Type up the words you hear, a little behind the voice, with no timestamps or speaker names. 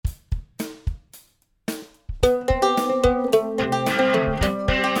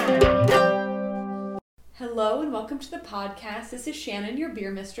welcome to the podcast. This is Shannon, your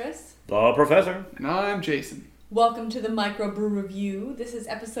beer mistress. The professor. And I'm Jasen. Welcome to the Microbrew Review. This is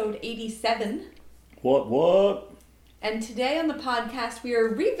episode 87. What? And today on the podcast, we are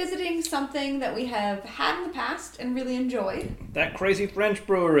revisiting something that we have had in the past and really enjoyed. That crazy French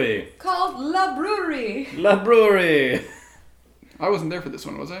brewery. Called La Brewery. La Brewery. I wasn't there for this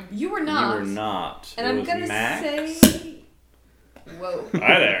one, was I? You were not. You were not. And it I'm was going to Max. say... Whoa.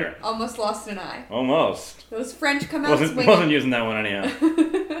 Hi there. Almost lost an eye. Almost. Those French come out swinging. Wasn't using that one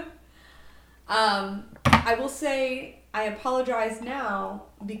anyhow. I will say I apologize now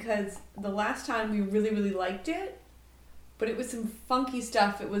because the last time we really liked it, but it was some funky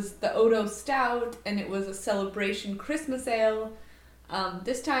stuff. It was the Odo Stout and it was a celebration Christmas ale.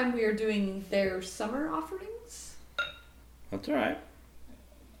 This time we are doing their summer offerings. That's alright.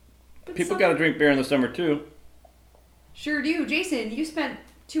 But People gotta drink beer in the summer too. Sure do. Jasen, you spent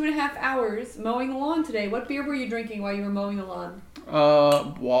 2.5 hours mowing the lawn today. What beer were you drinking while you were mowing the lawn?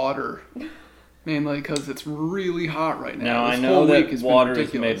 Water. Mainly because it's really hot right now. Now, I know that water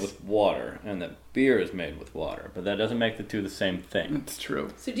is made with water and that beer is made with water, but that doesn't make the two the same thing. It's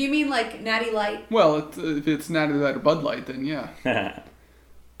true. So do you mean like Natty Light? Well, if it's Natty Light or Bud Light, then yeah.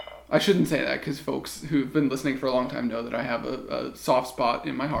 I shouldn't say that because folks who've been listening for a long time know that I have a soft spot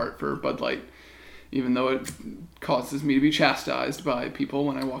in my heart for Bud Light, even though it causes me to be chastised by people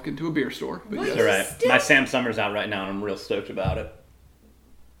when I walk into a beer store. But Well, yes. That's alright. Still- My Sam Summer's out right now and I'm real stoked about it.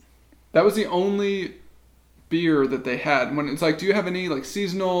 That was the only beer that they had. When it's like, do you have any like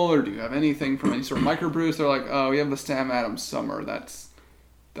seasonal or do you have anything from any sort of microbrews? They're like, oh, we have the Sam Adams Summer. That's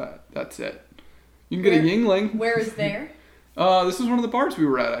it. You can get a Yingling. Where is there? This was one of the bars we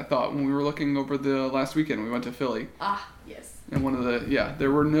were at, I thought, when we were looking over the last weekend. We went to Philly. Ah, yes. And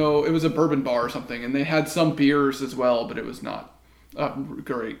it was a bourbon bar or something, and they had some beers as well, but it was not a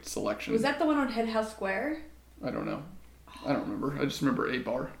great selection. Was that the one on Head House Square? I don't know. I don't remember. I just remember a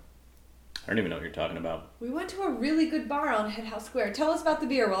bar. I don't even know what you're talking about. We went to a really good bar on Head House Square. Tell us about the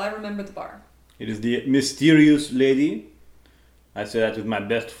beer while I remember the bar. It is the Mysterieuse Lady. I say that with my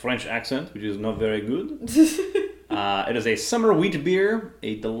best French accent, which is not very good. It is a summer wheat beer,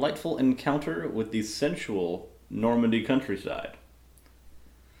 a delightful encounter with the sensual Normandy countryside.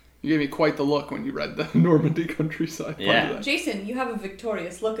 You gave me quite the look when you read the Normandy countryside part Yeah. of that. Jasen, you have a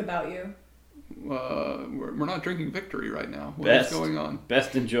victorious look about you. We're not drinking Victory right now. What Best. is going on?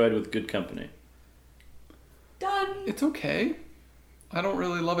 Best enjoyed with good company. Done. It's okay. I don't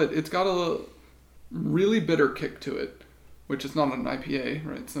really love it. It's got a really bitter kick to it, which is not an IPA,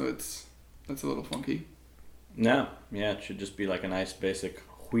 right? So that's a little funky. No, yeah, it should just be like a nice basic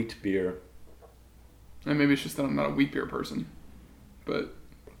wheat beer. And maybe it's just that I'm not a wheat beer person. But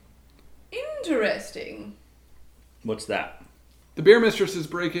Interesting. What's that? the Beer Mistress is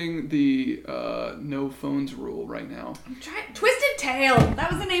breaking the no phones rule right now. I'm trying. Twisted Tail. That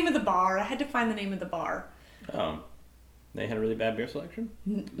was the name of the bar. I had to find the name of the bar. They had a really bad beer selection?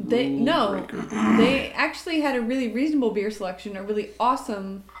 They actually had a really reasonable beer selection, a really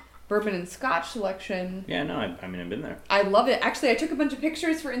awesome bourbon and scotch selection. Yeah, no, I mean, I've been there. I love it. Actually, I took a bunch of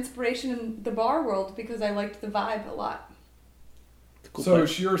pictures for inspiration in the bar world because I liked the vibe a lot. It's a cool So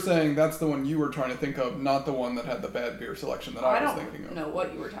place. you're saying that's the one you were trying to think of, not the one that had the bad beer selection that I was thinking of. I don't know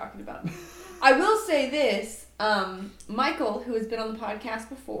what you were talking about. I will say this. Michael, who has been on the podcast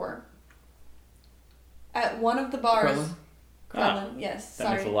before, at one of the bars... Krellin, yes, That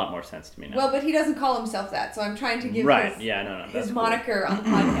sorry. makes a lot more sense to me now. Well, but he doesn't call himself that, so I'm trying to give his cool. moniker on the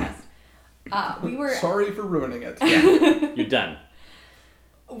podcast. We were... Sorry for ruining it. Yeah, you're done.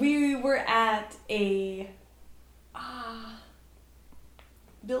 We were at a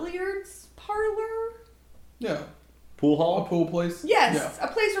billiards parlor? Yeah. Pool A hall? pool place? Yes, a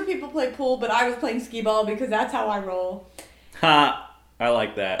place where people play pool, but I was playing skee ball because that's how I roll. Ha! I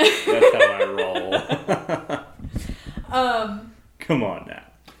like that. That's how I roll. Come on now.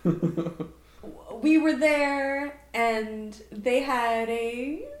 We were there, and they had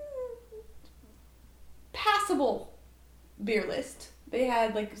a passable beer list. They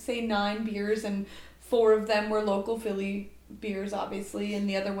had, like, say 9 beers, and 4 of them were local Philly beers, obviously, and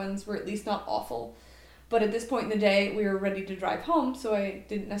the other ones were at least not awful. But at this point in the day, we were ready to drive home, so I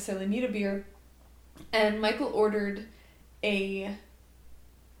didn't necessarily need a beer. And Michael ordered I'm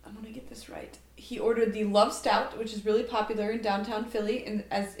going to get this right. He ordered the Love Stout, which is really popular in downtown Philly. And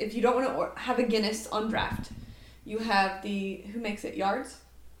as if you don't want to have a Guinness on draft, you have who makes it? Yards?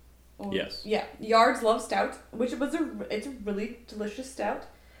 Yes. Yeah, Yards Love Stout, which it's a really delicious stout.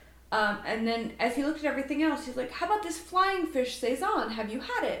 And then as he looked at everything else, he's like, how about this Flying Fish Saison? Have you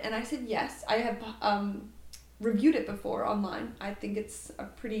had it? And I said, yes. I have reviewed it before online. I think it's a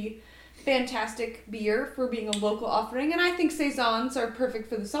pretty fantastic beer for being a local offering, and I think saisons are perfect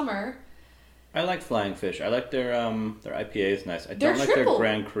for the summer. I like Flying Fish. I like their IPA is nice. I Their don't like triple their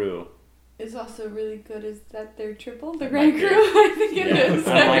Grand Cru. Is also really good. Is that their triple? The That Grand might Cru? be. I think it Yeah, is.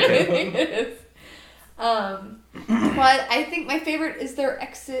 I like I it. think it is. But I think my favorite is their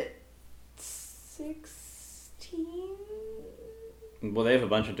Exit 16. Well, they have a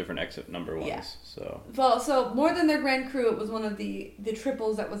bunch of different exit number ones. Yeah. So Well, so more than their Grand Cru, it was one of the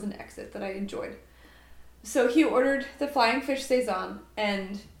triples that was an Exit that I enjoyed. So he ordered the Flying Fish Saison,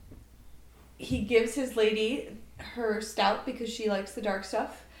 and he gives his lady her stout because she likes the dark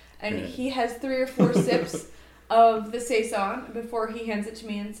stuff. And Yeah. he has 3 or 4 sips of the Saison before he hands it to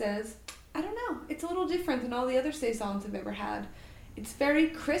me and says, I don't know, it's a little different than all the other Saisons I've ever had. It's very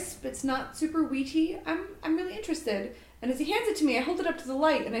crisp, it's not super wheaty. I'm really interested. And as he hands it to me, I hold it up to the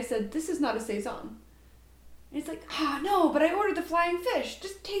light and I said, this is not a Saison. And he's like, no, but I ordered the Flying Fish.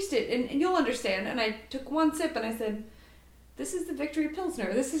 Just taste it and you'll understand. And I took 1 sip and I said, this is the Victory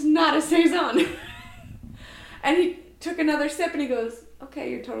Pilsner. This is not a Saison. And he took another sip and he goes, okay,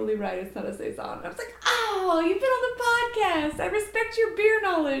 you're totally right. It's not a Saison. I was like, oh, you've been on the podcast. I respect your beer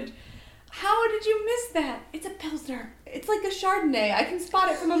knowledge. How did you miss that? It's a Pilsner. It's like a Chardonnay. I can spot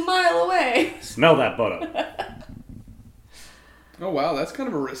it from a mile away. smell that butter. Oh wow, that's kind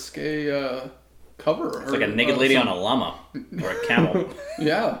of a risque cover. It's like a naked lady on a llama or a camel.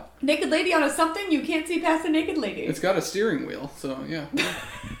 Yeah, Naked lady on a something you can't see past a naked lady. it's got a steering wheel, so yeah.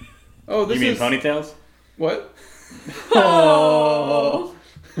 Oh, this You mean is ponytails? what? Oh.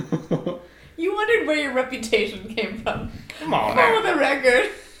 You wondered where your reputation came from. Come on, For the record.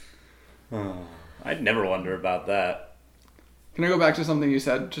 I'd never wonder about that. Can I go back to something you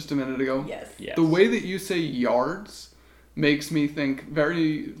said just a minute ago? Yes. Yes. The way that you say yards makes me think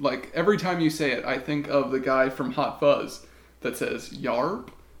very, like, every time you say it, I think of the guy from Hot Fuzz that says yarb.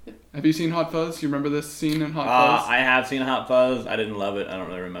 Have you seen Hot Fuzz? You remember this scene in Hot Fuzz? I have seen Hot Fuzz. I didn't love it. I don't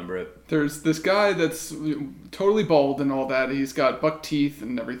really remember it. There's this guy that's totally bald and all that. He's got buck teeth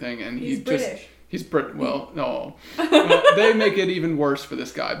and everything, and He's British. He's Brit. Well, no, they make it even worse for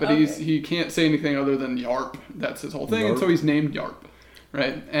this guy. But Okay. he can't say anything other than yarp. That's his whole thing, and Yarp. so he's named Yarp,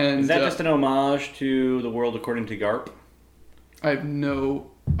 right? And Is that just an homage to The World According to Garp? I have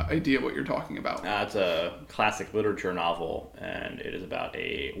no idea what you're talking about. It's a classic literature novel, and it is about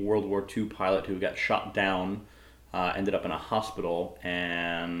a World War II pilot who got shot down, ended up in a hospital,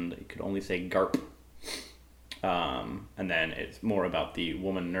 and he could only say Garp. And then it's more about the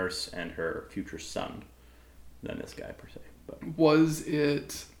woman nurse and her future son than this guy per se. But Was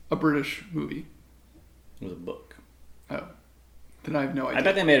it a British movie? it was a book. Oh, then I have no idea. I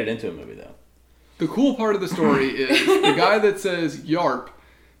bet they made it into a movie though. The cool part of the story is the guy that says Yarp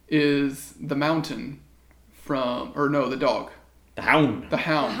is the mountain from, or no, the dog. The Hound. The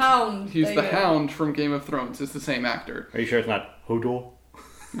Hound. The Hound. He's There the you go. Hound from Game of Thrones. It's the same actor. Are you sure it's not Hodor?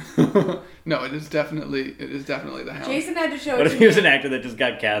 No, it is definitely the Hound. Jason had to show What it if to he was me. an actor that just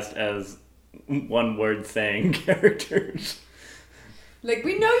got cast as one word saying characters? Like,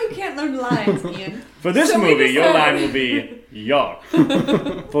 we know you can't learn lines, Ian. For this So we movie, your decided- line will be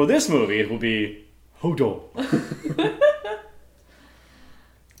Yarp. For this movie, it will be Hodor.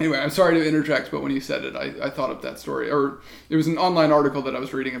 Anyway, I'm sorry to interject, but when you said it, I thought of that story. Or it was an online article that I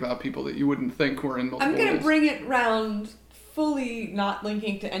was reading about people that you wouldn't think were in multiple I'm going to ways. bring it round, fully not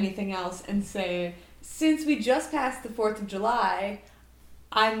linking to anything else, and say, since we just passed the 4th of July,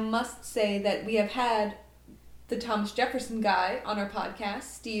 I must say that we have had the Thomas Jefferson guy on our podcast,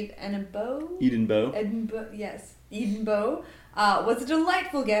 Steve Edenbow. Edenbow. Was a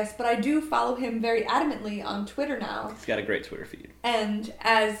delightful guest, but I do follow him very adamantly on Twitter now. He's got a great Twitter feed. And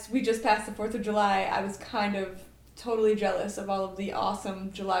as we just passed the 4th of July, I was kind of totally jealous of all of the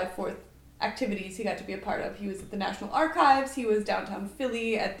awesome July 4th activities he got to be a part of. He was at the National Archives, he was downtown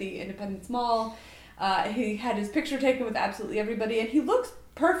Philly at the Independence Mall, he had his picture taken with absolutely everybody, and he looks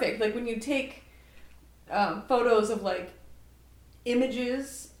perfect. Like, when you take photos of, like,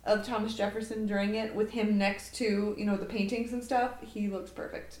 images of Thomas Jefferson during it with him next to, you know, the paintings and stuff, he looks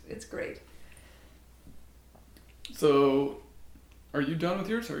perfect. It's great. So, are you done with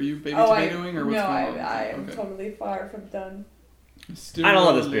yours? Are you baby I tomatoing, or what's no, going on? I am Okay. totally far from done. Still I don't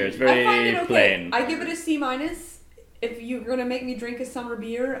love this beer. It's very I find it okay. plain. I give it a C-. If you're gonna make me drink a summer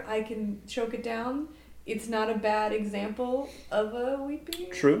beer, I can choke it down. It's not a bad example of a wheat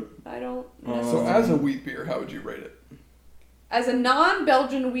beer. True. I don't. So, necessarily- as a wheat beer, how would you rate it? as a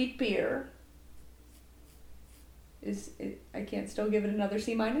non-Belgian wheat beer, I can't still give it another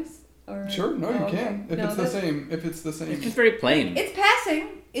C-? Or Sure, no, you okay. can. If No, it's the that's- same, if it's the same. It's just very plain. It's passing.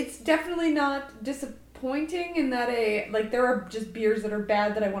 It's definitely not disappointing. disappointing in that there are just beers that are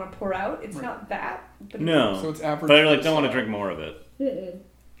bad that I want to pour out. It's not that. But No. So it's average. But I don't want to drink more of it.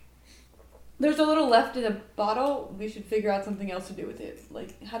 There's a little left in a bottle. We should figure out something else to do with it.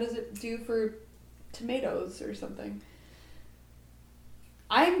 Like, how does it do for tomatoes or something?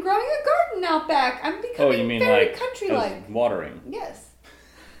 I'm growing a garden out back. I'm becoming very country-like. Watering. Yes.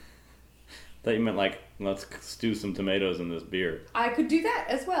 I thought you meant let's stew some tomatoes in this beer. I could do that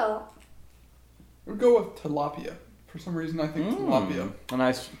as well. Or go with tilapia. For some reason, I think tilapia. A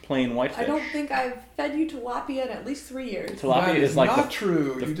nice plain whitefish. I don't think I've fed you tilapia in at least 3 years. Tilapia that is like not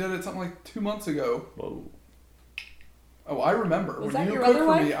true. You did it something like 2 months ago. Whoa. Oh, I remember. Was when that you your cooked other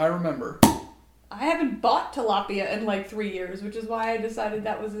for wife? me, I remember. I haven't bought tilapia in 3 years, which is why I decided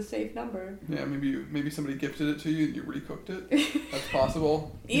that was a safe number. Yeah, maybe somebody gifted it to you and you recooked it. That's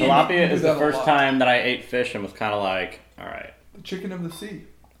possible. Tilapia is the first time that I ate fish and was kind of like, all right. The chicken of the sea.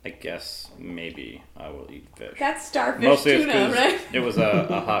 I guess maybe I will eat fish. That's starfish Mostly tuna, it's right? It was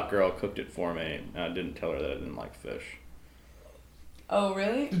a hot girl cooked it for me, and I didn't tell her that I didn't like fish. Oh,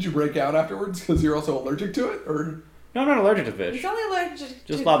 really? Did you break out afterwards because you're also allergic to it, or? No, I'm not allergic to fish. He's only allergic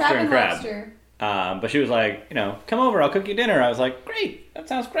Just to lobster crab and crab. lobster. But she was like, come over, I'll cook you dinner. I was like, great, that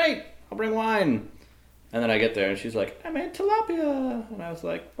sounds great. I'll bring wine. And then I get there and she's like, I made tilapia. And I was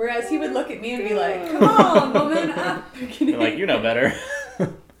like, Whereas he would look at me and be like, come on, woman, up. You're like, you know better.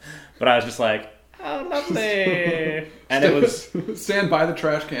 But I was just like, oh, lovely. And it was... Stand by the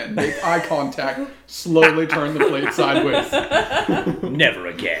trash can, make eye contact, slowly turn the plate sideways. Never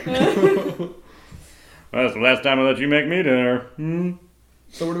again. Well, that's the last time I let you make me dinner.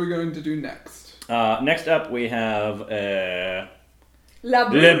 So what are we going to do next? Next up, we have La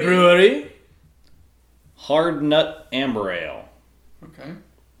Le Brewery Hard Nut Amber Ale. Okay.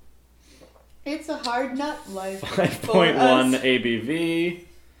 It's a hard nut life. 5.1 ABV.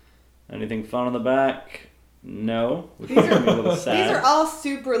 Anything fun on the back? No. Which These makes me a little sad. These are all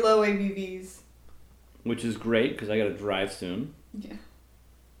super low ABVs. Which is great, because I got to drive soon. Yeah.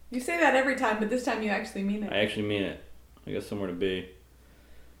 You say that every time, but this time you actually mean it. I actually mean it. I got somewhere to be.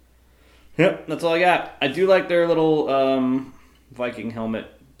 Yep, that's all I got. I do like their little Viking helmet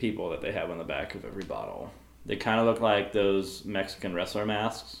people that they have on the back of every bottle. They kind of look like those Mexican wrestler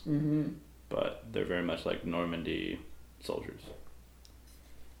masks, but they're very much like Normandy soldiers.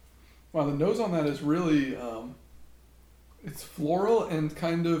 Wow, the nose on that is really, it's floral and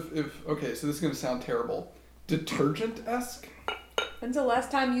kind of, so this is going to sound terrible, detergent-esque? When's the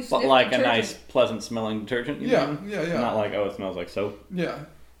last time you sniffed But like detergent? a nice, pleasant smelling detergent? Yeah. Not like, oh, it smells like soap. Yeah.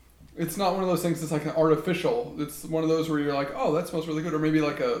 It's not one of those things that's like an artificial. It's one of those where you're like, oh, that smells really good. Or maybe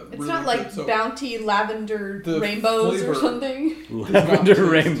like a It's really not like good soap. Bounty lavender The rainbows flavor or something. Lavender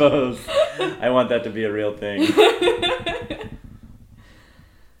rainbows. I want that to be a real thing.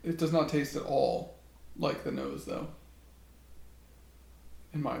 It does not taste at all like the nose, though.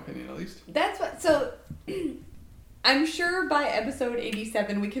 In my opinion, at least. That's what. So, I'm sure by episode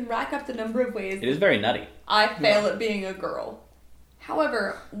 87 we can rack up the number of ways It is very nutty. I fail at being a girl.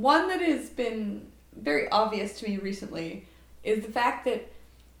 However, one that has been very obvious to me recently is the fact that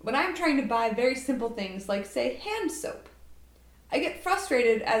when I'm trying to buy very simple things like, say, hand soap, I get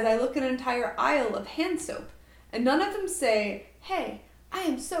frustrated as I look at an entire aisle of hand soap, and none of them say, hey, I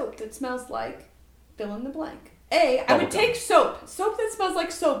am soap that smells like fill in the blank. I would take soap. Soap that smells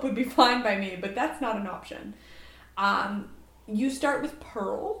like soap would be fine by me, but that's not an option. You start with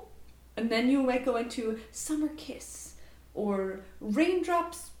Pearl, and then you might go into Summer Kiss, or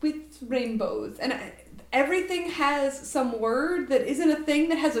Raindrops with Rainbows. And everything has some word that isn't a thing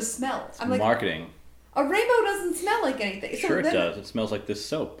that has a smell. It's marketing. A rainbow doesn't smell like anything. Sure it does. It smells like this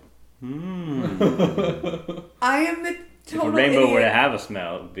soap. I am the total If a rainbow idiot were to have a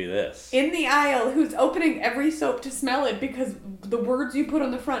smell, it would be this. in the aisle who's opening every soap to smell it because the words you put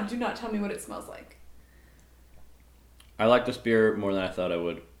on the front do not tell me what it smells like. I like this beer more than I thought I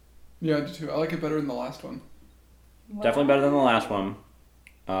would. Yeah, I do too. I like it better than the last one. Wow. Definitely better than the last one.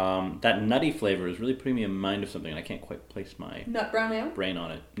 That nutty flavor is really putting me in mind of something, and I can't quite place my Nut brown ale? brain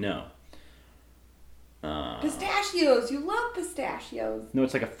on it. No. Pistachios. You love pistachios. No,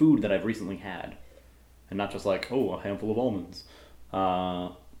 it's like a food that I've recently had. And not just like, oh, a handful of almonds.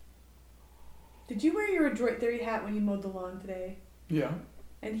 Did you wear your Adroit Theory hat when you mowed the lawn today? Yeah.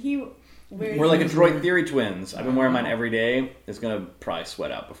 And he wears... We're like Adroit Theory twins. I've been wearing mine every day. It's going to probably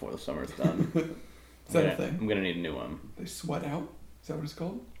sweat out before the summer's done. Is that a thing? I'm going to need a new one. They sweat out? Is that what it's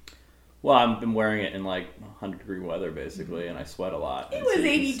called? Well, I've been wearing it in like 100-degree weather, basically, and I sweat a lot. It was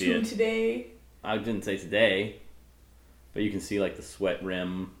 82 today. I didn't say today, but you can see like the sweat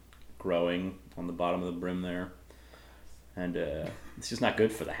rim growing on the bottom of the brim there. And it's just not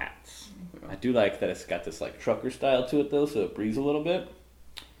good for the hats. I do like that it's got this like trucker style to it though, so it breathes a little bit.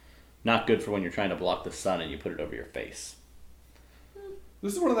 Not good for when you're trying to block the sun and you put it over your face.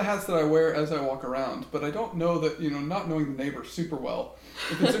 This is one of the hats that I wear as I walk around, but I don't know that, not knowing the neighbor super well,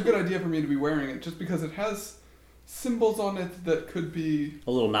 if it's a good idea for me to be wearing it, just because it has symbols on it that could be...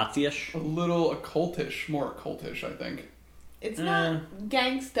 A little Nazi-ish? A little occultish, more occultish, I think. It's not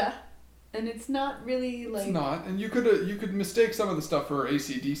gangsta, and it's not really like... It's not, and you could mistake some of the stuff for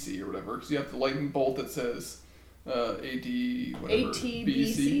AC/DC or whatever, because you have the lightning bolt that says AD, whatever,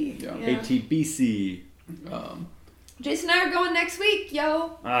 ATBC. Yeah. ATBC. Jason and I are going next week,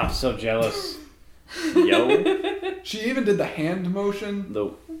 yo. Ah, I'm so jealous. Yo. She even did the hand motion.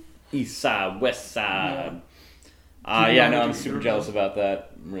 The east side, west side. I'm super jealous about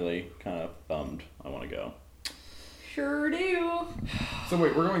that. I'm really kind of bummed. I want to go. Sure do. So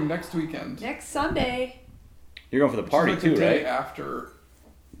wait, we're going next weekend. Next Sunday. You're going for the party like too, the day right? After.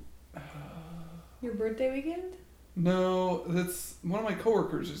 Your birthday weekend? No, that's one of my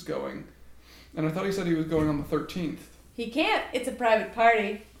coworkers is going, and I thought he said he was going on the 13th. He can't. It's a private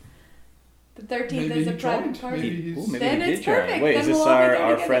party. The 13th is a private party. Maybe then he it's did join. perfect. Wait, then is this we'll all be there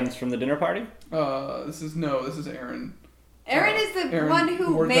our together. friends from the dinner party? This is Aaron. Aaron is the Aaron, one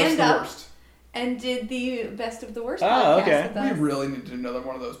who That's manned the up worst. and did the Best of the Worst Oh, podcast okay. with us. We really need to do another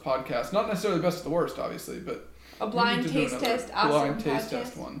one of those podcasts. Not necessarily best of the worst, obviously, but A blind we need to do taste another test, awesome blind taste podcast.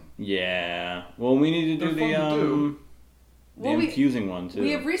 test one. Yeah. Well, we need to do They're fun to do. the infusing one too.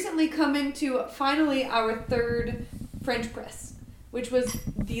 We have recently come into finally our third French press, which was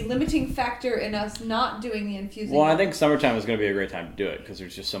the limiting factor in us not doing the infusing. Well, I think summertime is going to be a great time to do it because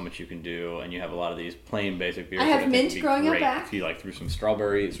there's just so much you can do, and you have a lot of these plain basic beers. I have that think mint would be growing up great back. If you threw some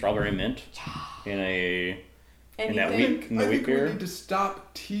strawberry mint in Anything. that wheat I think we beer. need to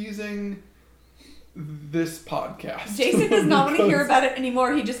stop teasing this podcast. Jason does not want to hear about it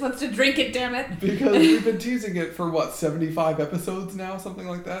anymore. He just wants to drink it, damn it. Because we've been teasing it for 75 episodes now, something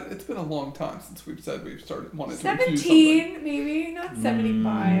like that. It's been a long time since we've said we've wanted to infuse 17, maybe, not 75.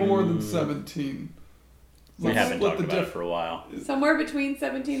 something. More than 17. We haven't split talked about it for a while. Somewhere between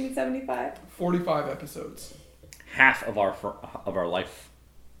 17 and 75. 45 episodes Half of our life.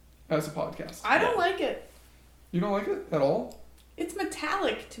 as a podcast. I don't like it. You don't like it at all? It's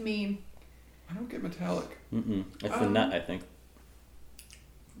metallic to me. I don't get metallic. It's the nut, I think.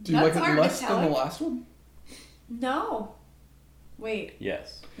 Do you like Nuts it aren't less than metallic. the last one? No. Wait.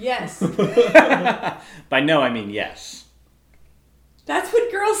 Yes. Yes. By no, I mean yes. That's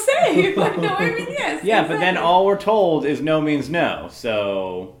what girls say. By no, I mean yes. Yeah, but then exactly. all we're told is no means no.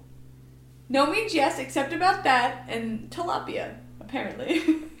 So No means yes, except about that and tilapia, apparently.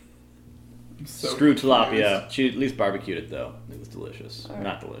 I'm so screw confused. tilapia. She at least barbecued it though. It was delicious. All right.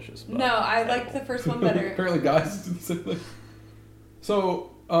 Not delicious. But No, I edible. liked the first one better. Apparently, guys do the same thing.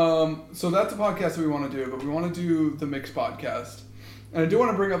 So that's a podcast that we want to do, but we want to do the Mix podcast. And I do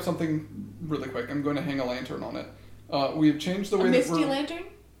want to bring up something really quick. I'm going to hang a lantern on it. We have changed the way A that misty we're... lantern?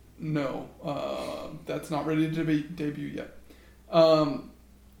 No, that's not ready to debut yet.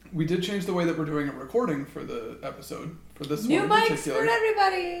 We did change the way that we're doing a recording for the episode, for this New one in mics particular. for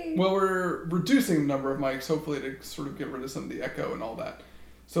everybody. Well, we're reducing the number of mics, hopefully to sort of get rid of some of the echo and all that.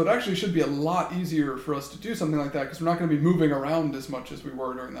 So it actually should be a lot easier for us to do something like that because we're not going to be moving around as much as we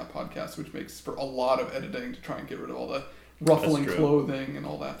were during that podcast, which makes for a lot of editing to try and get rid of all the ruffling That's true. clothing and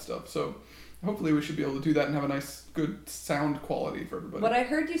all that stuff. So hopefully we should be able to do that and have a nice, good sound quality for everybody. What I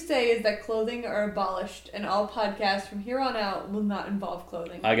heard you say is that clothing are abolished and all podcasts from here on out will not involve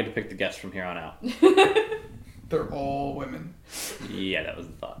clothing. I get to pick the guests from here on out. They're all women. Yeah, that was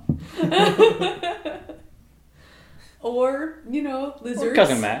the thought. Or, lizards. Or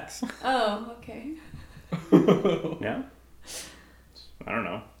cousin Max. Oh, okay. Yeah. I don't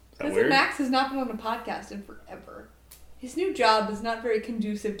know. Is that Cousin weird? Max has not been on a podcast in forever. His new job is not very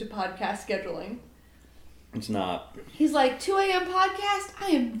conducive to podcast scheduling. It's not. He's like, 2 a.m. podcast? I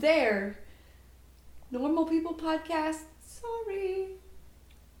am there. Normal people podcast? Sorry.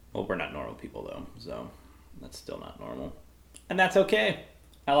 Well, we're not normal people though, so that's still not normal, and that's okay.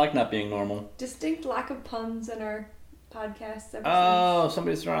 I like not being normal. Distinct lack of puns in our podcast episodes. Oh,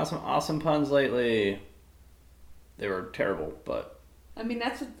 somebody's thrown out some awesome puns lately. They were terrible, but I mean,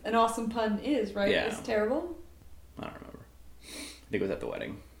 that's what an awesome pun is, right? Yeah. It's terrible. I don't remember. I think it was at the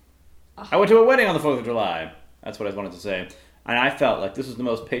wedding. I went to a wedding on the 4th of July. That's what I wanted to say. And I felt like this was the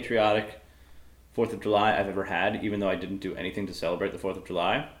most patriotic 4th of July I've ever had, even though I didn't do anything to celebrate the 4th of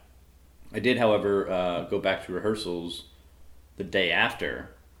July. I did, however, go back to rehearsals the day after,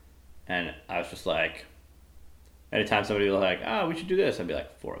 and I was just like, anytime somebody was like, we should do this, I'd be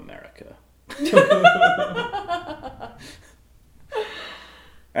like, for America.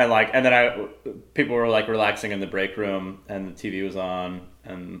 And then people were like relaxing in the break room, and the TV was on,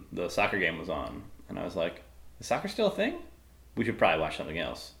 and the soccer game was on, and I was like, "Is soccer still a thing? We should probably watch something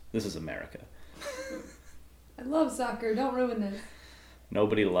else. This is America." I love soccer. Don't ruin this.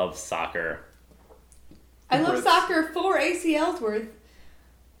 Nobody loves soccer. I love soccer for ACL's worth.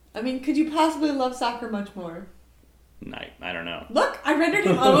 I mean, could you possibly love soccer much more? I don't know. Look, I rendered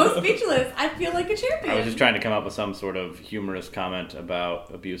him almost speechless. I feel like a champion. I was just trying to come up with some sort of humorous comment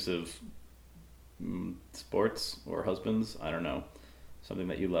about abusive sports or husbands. I don't know. Something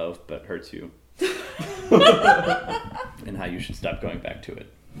that you love but hurts you. And how you should stop going back to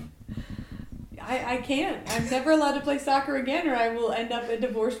it. I can't. I'm never allowed to play soccer again, or I will end up a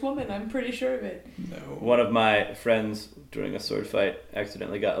divorced woman. I'm pretty sure of it. No. One of my friends during a sword fight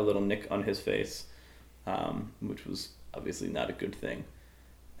accidentally got a little nick on his face, which was obviously not a good thing.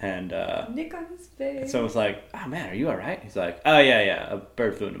 And nick on his face. someone was like, "Oh man, are you all right?" He's like, "Oh yeah, a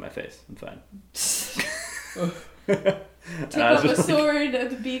bird flew into my face. I'm fine." Take off a sword at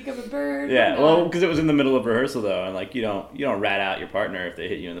the beak of a bird. Yeah, well, because it was in the middle of rehearsal though, and like you don't rat out your partner if they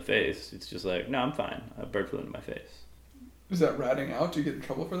hit you in the face. It's just like, no, I'm fine. A bird flew into my face. Is that ratting out? Do you get in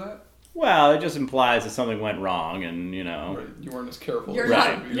trouble for that? Well, it just implies that something went wrong, and Or you weren't as careful. You're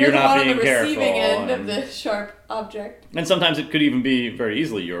Right. not, You're not the one being on the receiving careful, end of and- the sharp object. And sometimes it could even be very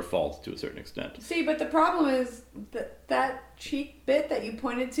easily your fault to a certain extent. See, but the problem is that cheek bit that you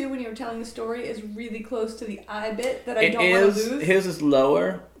pointed to when you were telling the story is really close to the eye bit that I don't want to lose. His was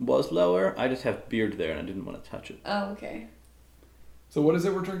lower. I just have beard there, and I didn't want to touch it. Oh, okay. So what is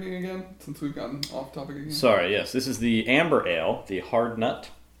it we're drinking again? Since we've gotten off topic again. Sorry, yes, this is the amber ale, the hard nut.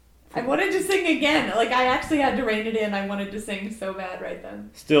 I wanted to sing again. Like, I actually had to rein it in. I wanted to sing so bad right then.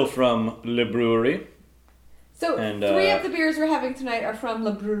 Still from Le Brewery. So, And, 3 of the beers we're having tonight are from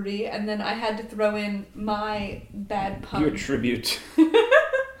La Brewery, and then I had to throw in my bad pun. Your tribute.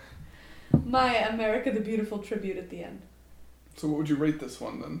 My America the Beautiful tribute at the end. So what would you rate this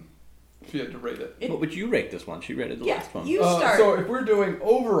one then? If you had to rate it. What would you rate this one? She rated the Yeah, last one. you start. So if we're doing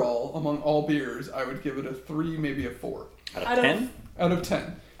overall among all beers, I would give it a 3, maybe a 4. Out out of of- 10? Out of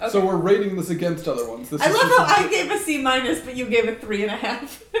 10. Okay. So we're rating this against other ones. This I is love just how I gave a C-, but you gave a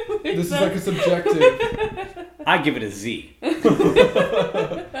 3.5. This is like a subjective. I give it a Z.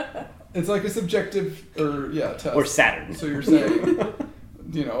 It's like a subjective, test. Or Saturn. So you're saying,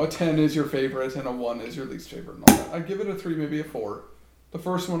 a 10 is your favorite and a 1 is your least favorite and all that. I'd give it a 3, maybe a 4. The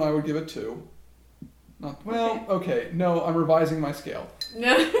first one I would give a 2. Okay. No, I'm revising my scale.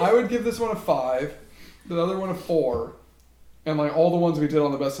 No. I would give this one a 5, the other one a 4, and like all the ones we did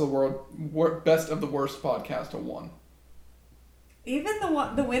on the Best of the Worst podcast a 1. Even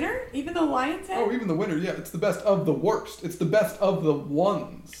the winner? Even the Lion's Head? Oh, even the winner, yeah. It's the best of the worst. It's the best of the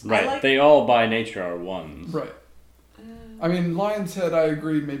ones. Right. They all by nature are ones. Right. I mean, Lion's Head, I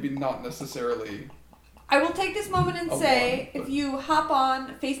agree, maybe not necessarily. I will take this moment and A say, 1, if you hop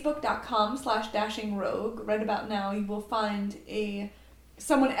on facebook.com/dashingrogue right about now, you will find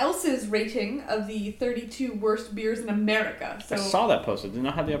someone else's rating of the 32 worst beers in America. So I saw that post. I did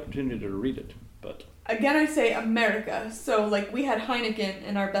not have the opportunity to read it, but again, I say America. So like we had Heineken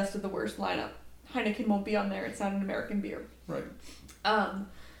in our best of the worst lineup. Heineken won't be on there. It's not an American beer. Right.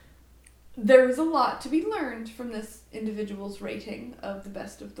 There was a lot to be learned from this individual's rating of the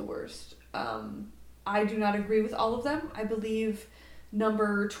best of the worst. I do not agree with all of them. I believe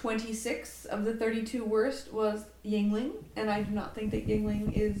number 26 of the 32 worst was Yingling, and I do not think that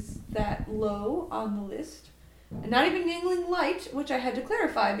Yingling is that low on the list. And not even Yingling Light, which I had to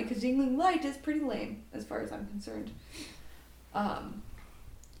clarify because Yingling Light is pretty lame as far as I'm concerned.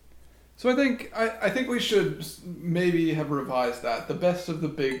 So I think we should maybe have revised that, the best of the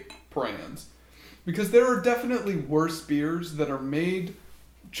big brands. Because there are definitely worse beers that are made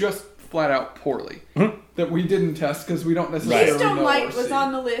just flat out poorly. That we didn't test because we don't necessarily know. Keystone or Light was see.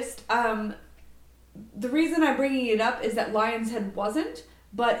 on the list. The reason I'm bringing it up is that Lion's Head wasn't,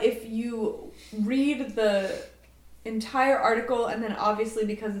 but if you read the entire article, and then obviously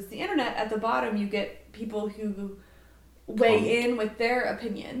because it's the internet, at the bottom you get people who weigh in with their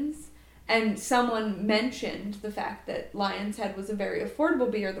opinions. And someone mentioned the fact that Lion's Head was a very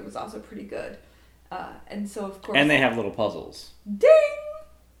affordable beer that was also pretty good. And so, of course... And they have little puzzles. Ding!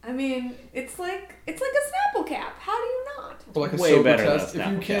 I mean, it's like a Snapple cap. How do you not? Or like a Way sober better than test. a If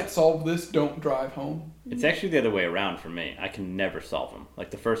you Snapple can't cap. solve this, don't drive home. It's actually the other way around for me. I can never solve them. Like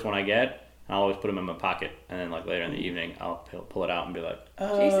the first one I get, I'll always put them in my pocket, and then like later in the evening, I'll pull it out and be like,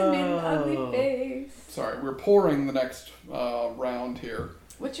 "Oh." Jason made an ugly face. Sorry, we're pouring the next round here.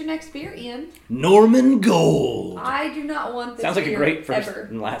 What's your next beer, Ian? Norman Gold. I do not want this Sounds like beer a great first ever.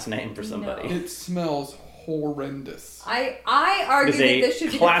 and last name for somebody. No. It smells horrendous. I argue that this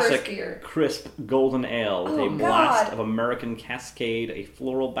should be the first beer. Crisp golden ale with Oh, a blast God. of American Cascade, a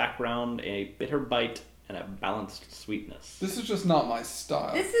floral background, a bitter bite, and a balanced sweetness. This is just not my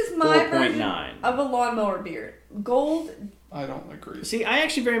style. This is my version 4.9. of a lawnmower beer. Gold. I don't agree. See, I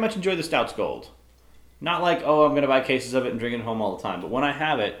actually very much enjoy the Stouts Gold. Not like, oh, I'm going to buy cases of it and drink it home all the time. But when I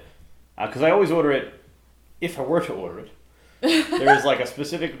have it, because I always order it, if I were to order it, there's like a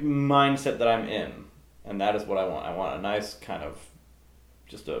specific mindset that I'm in. And that is what I want. I want a nice kind of,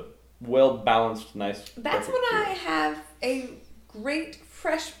 just a well-balanced, nice... That's when perfect I beer. have a great,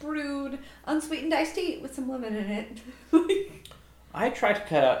 fresh brewed, unsweetened iced tea with some lemon in it. I try to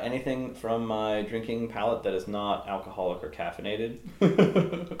cut out anything from my drinking palate that is not alcoholic or caffeinated.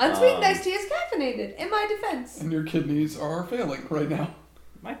 Unsweetened iced tea is caffeinated, in my defense. And your kidneys are failing right now.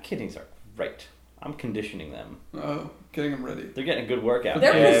 My kidneys are great. I'm conditioning them. Oh, getting them ready. They're getting a good workout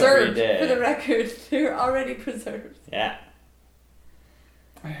They're every preserved, day. for the record. They're already preserved. Yeah.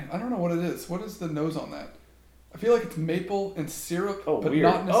 Man, I don't know what it is. What is the nose on that? I feel like it's maple and syrup, Oh, but weird.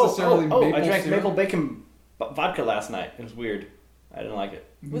 not necessarily maple I drank syrup. maple bacon vodka last night. It was weird. I didn't like it.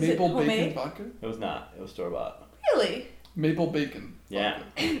 Was it Maple bacon homemade? vodka? It was not. It was store-bought. Really? Maple bacon. Yeah.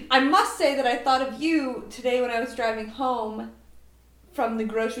 Vodka. I must say that I thought of you today when I was driving home from the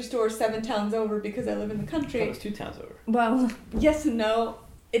grocery store 7 towns over because I live in the It country. was 2 towns over. Well, yes and no.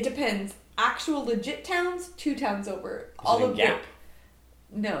 It depends. Actual legit towns, 2 towns over. Was it in Gap?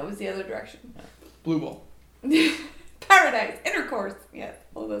 No, it was the other direction. Blue Ball. Paradise, Intercourse. Yes,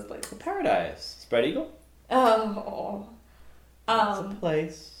 all those places. Paradise. Spread Eagle? Oh. That's a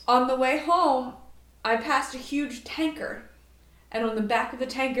place. On the way home, I passed a huge tanker. And on the back of the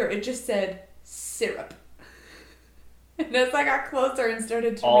tanker, it just said, syrup. And as I got closer and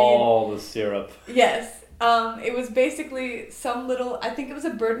started to read... All the syrup. Yes. It was basically some little... I think it was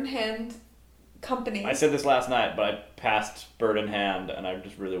a bird in hand company. I said this last night, but I passed Bird in Hand, and I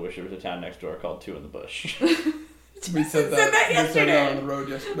just really wish there was a town next door called Two in the Bush. We said that. said that We said yesterday. that on the road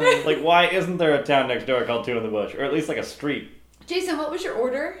yesterday. Like, why isn't there a town next door called Two in the Bush? Or at least like a street. Jason, what was your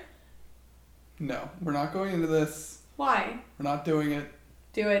order? No, we're not going into this. Why? We're not doing it.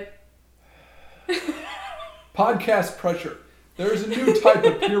 Do it. Podcast pressure. There's a new type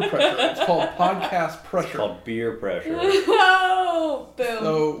of peer pressure. It's called podcast pressure. It's called beer pressure. Oh, boom.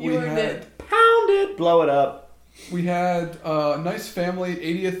 So you we earned had it. Pound it, blow it up. we had a nice family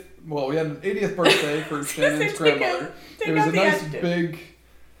 80th. Well, we had an 80th birthday for Shannon's grandmother. It was a nice big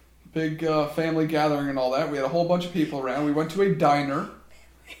family gathering and all that. We had a whole bunch of people around. We went to a diner,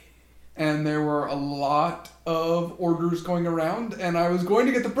 and there were a lot of orders going around. And I was going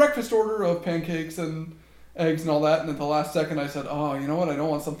to get the breakfast order of pancakes and eggs and all that. And at the last second, I said, "Oh, you know what? I don't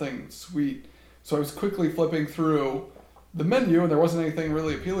want something sweet." So I was quickly flipping through the menu, and there wasn't anything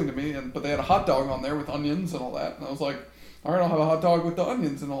really appealing to me. But they had a hot dog on there with onions and all that. And I was like, "All right, I'll have a hot dog with the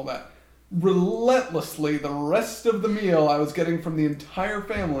onions and all that." Relentlessly, the rest of the meal I was getting from the entire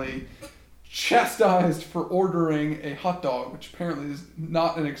family chastised for ordering a hot dog, which apparently is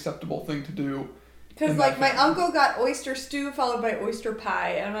not an acceptable thing to do. Because, in like, that my family. uncle got oyster stew followed by oyster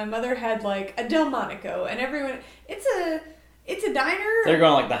pie, and my mother had, like, a Delmonico, and everyone... It's a diner. They're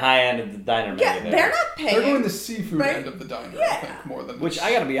going like the high end of the diner menu. Yeah, there. they're not paying. They're going the seafood Right? end of the diner, I Yeah. think, more than... Which,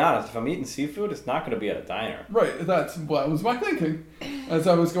 I gotta be honest, if I'm eating seafood, it's not gonna be at a diner. Right, that was my thinking as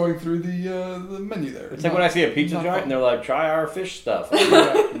I was going through the menu there. It's like when I see a pizza not joint fun. and they're like, try our fish stuff. I'm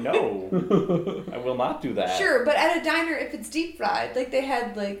like, no, I will not do that. Sure, but at a diner, if it's deep fried, like they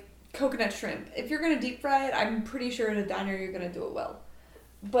had, like, coconut shrimp. If you're going to deep fry it, I'm pretty sure at a diner you're going to do it well.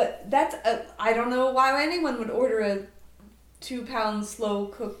 But I don't know why anyone would order a 2-pound slow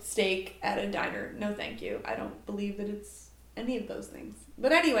cooked steak at a diner. No, thank you. I don't believe that it's any of those things.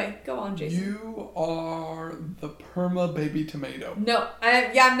 But anyway, go on, Jason. You are the perma baby tomato. No,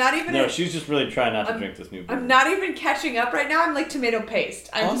 I'm not even. No, she's just really trying not to drink this new beer. I'm not even catching up right now. I'm like tomato paste.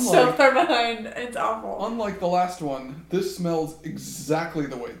 I'm so Unlike- far behind. It's awful. Unlike the last one, this smells exactly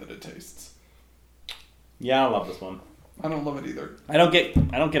the way that it tastes. Yeah, I love this one. I don't love it either. I don't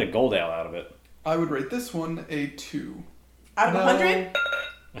get a gold ale out of it. I would rate this one a 2. Out of 100?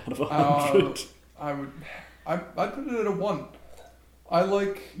 Out of 100. I'd put it at a 1. I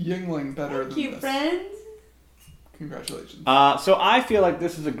like Yingling better Thank than you, this. friends. Congratulations. So I feel like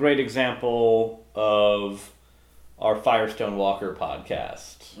this is a great example of our Firestone Walker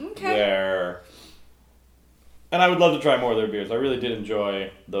podcast. Okay. Where, and I would love to try more of their beers. I really did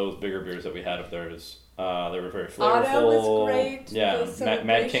enjoy those bigger beers that we had of theirs. They were very flavorful. Otto was great. Yeah, The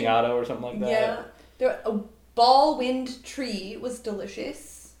Mad King celebration. Otto or something like that. Yeah. Ball Wind Tree was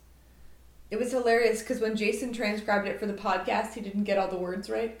delicious. It was hilarious because when Jasen transcribed it for the podcast, he didn't get all the words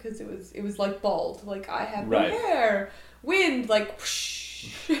right because it was like bald, like I have no hair, wind, like whoosh,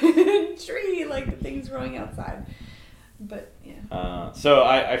 tree, like the things growing outside. But yeah. So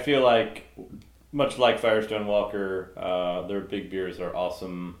I feel like, much like Firestone Walker, their big beers are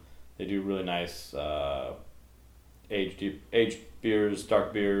awesome. They do really nice aged beers,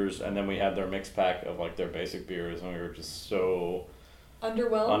 dark beers, and then we had their mixed pack of like their basic beers, and we were just so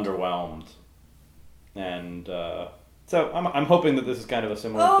underwhelmed. And so I'm hoping that this is kind of a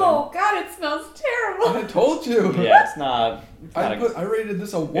similar thing. Oh God, it smells terrible. I told you. Yeah, it's not. I rated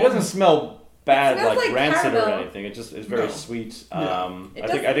this a 1. It doesn't smell bad, smells like rancid caramel. or anything. It's very sweet. Yeah.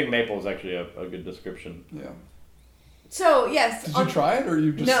 I think maple is actually a good description. Yeah. So yes. Did you try it, or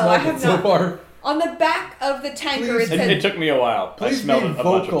you just No, smelled I have it so not. far? On the back of the tanker, Please. it said. It took me a while. I Please smelled be it a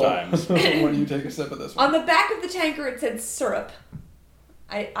bunch of vocal times. when you take a sip of this one. On the back of the tanker, it said syrup.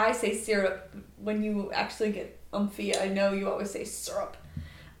 I say syrup when you actually get umphy. I know you always say syrup.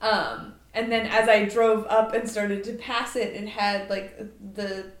 And then as I drove up and started to pass it, it had like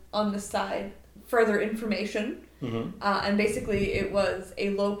on the side further information. Mm-hmm. And basically it was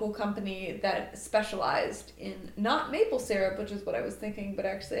a local company that specialized in not maple syrup, which is what I was thinking, but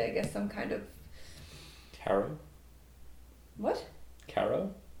actually I guess some kind of... Caro? What?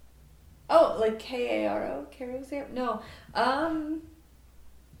 Caro? Oh, like Karo? Caro syrup? No.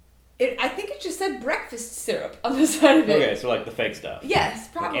 I think it just said breakfast syrup on the side of it. Okay, so like the fake stuff. Yes,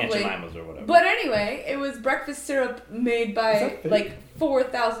 probably. Like Aunt Jemima's or whatever. But anyway, it was breakfast syrup made by like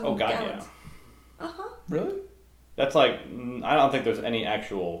 4,000 Oh, God, gallons. yeah. Uh-huh. Really? That's like, I don't think there's any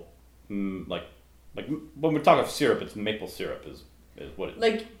actual, like when we talk of syrup, it's maple syrup is what it is.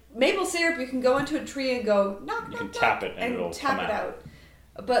 Like maple syrup, you can go into a tree and go knock, You knock, can knock, tap it and it'll tap come it out.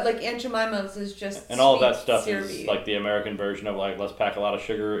 But like Aunt Jemima's is just and all of that sweet, stuff syrupy. is like the American version of like, let's pack a lot of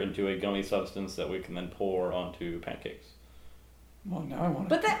sugar into a gummy substance that we can then pour onto pancakes. Well, now I want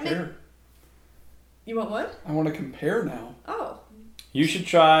to But that compare. You want what? I want to compare now. Oh. You should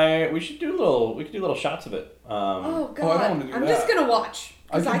try. We could do little shots of it. Oh God! Oh, I don't want to do I'm that. just gonna watch.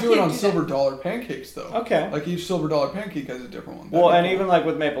 I 'cause can do it can't on that. silver dollar pancakes though. Okay. Like each silver dollar pancake has a different one. Well, That'd and be even cool. like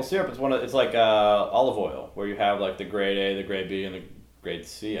with maple syrup, it's like olive oil, where you have like the grade A, the grade B, and the grade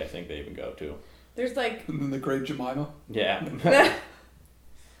C. I think they even go to. There's like And then the great Jemima. Yeah.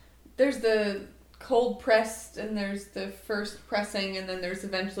 there's the cold pressed and there's the first pressing and then there's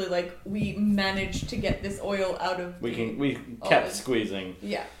eventually like we managed to get this oil out of we kept olive. squeezing.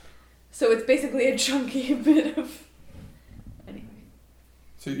 Yeah. So it's basically a chunky bit of anyway.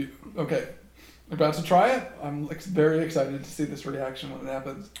 So okay. About to try it. I'm very excited to see this reaction when it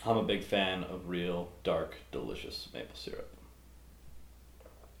happens. I'm a big fan of real dark, delicious maple syrup.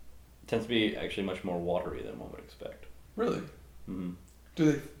 It tends to be actually much more watery than one would expect. Really? Mm-hmm.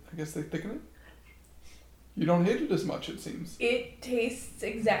 Do they? I guess they thicken it. You don't hate it as much, it seems. It tastes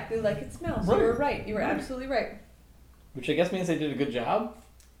exactly like it smells. Right. You were right. You were absolutely right. Which I guess means they did a good job.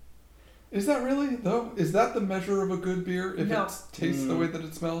 Is that really though? Is that the measure of a good beer? If No. it tastes the way that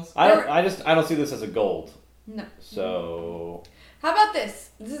it smells? I don't see this as a gold. No. So How about this?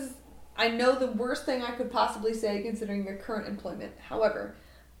 I know the worst thing I could possibly say considering your current employment. However,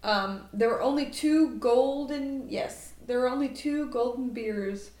 there were only two golden beers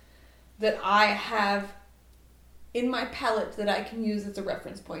that I have in my palate that I can use as a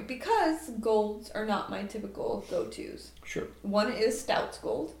reference point because golds are not my typical go-tos. sure. One is Stout's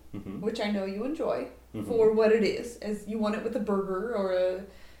Gold, Mm-hmm. which I know you enjoy Mhm. for what it is, as you want it with a burger or a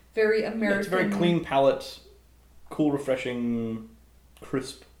very American... It's a very clean palate, cool, refreshing,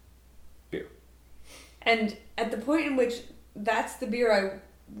 crisp beer. And at the point in which that's the beer I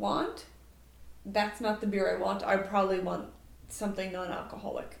want, that's not the beer I want. I probably want something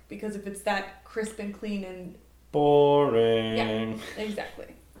non-alcoholic. Because if it's that crisp and clean and... Boring. Yeah, exactly.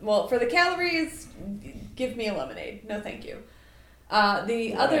 Well, for the calories, give me a lemonade. No, thank you. They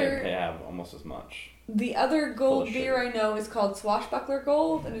have almost as much. The other gold Full of beer sugar. I know is called Swashbuckler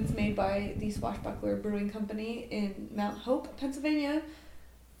Gold, and it's made by the Swashbuckler Brewing Company in Mount Hope, Pennsylvania.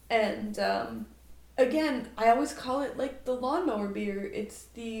 And again, I always call it like the lawnmower beer. It's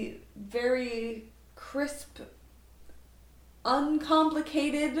the very crisp,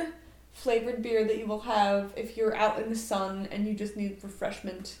 uncomplicated flavored beer that you will have if you're out in the sun and you just need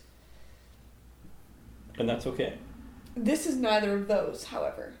refreshment. And that's okay. This is neither of those,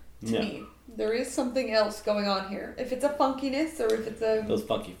 however, to Yeah. me. There is something else going on here. If it's a funkiness or if it's a... Those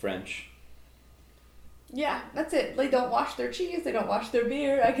funky French. Yeah, that's it. They don't wash their cheese, they don't wash their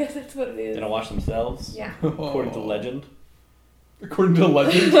beer. I guess that's what it is. They don't wash themselves. Yeah. According to legend. According to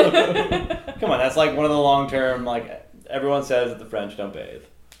legend. Come on, that's like one of the long-term, like, everyone says that the French don't bathe.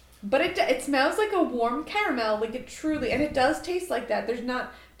 But it smells like a warm caramel, like it truly, and it does taste like that. There's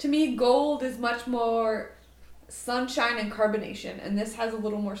not, to me, gold is much more sunshine and carbonation, and this has a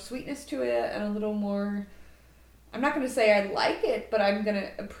little more sweetness to it and a little more, I'm not going to say I like it, but I'm going to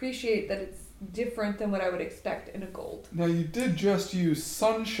appreciate that it's different than what I would expect in a gold. Now, you did just use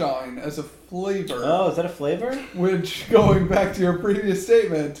sunshine as a flavor. Oh, is that a flavor? Which, going back to your previous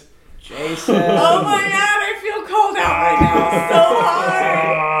statement... Jasen. Oh my god, I feel called out right now so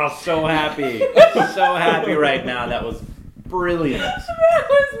hard. Oh, so happy. So happy right now. That was brilliant. That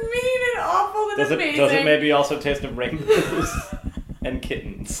was mean and awful and amazing. Does it maybe also taste of rainbows and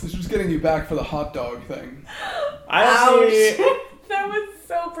kittens? This was getting you back for the hot dog thing. I see. That was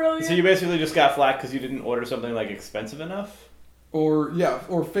so brilliant. So you basically just got flack because you didn't order something like expensive enough? Or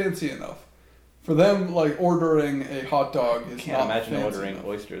fancy enough. For them, like, ordering a hot dog is Can't not imagine fancy ordering enough.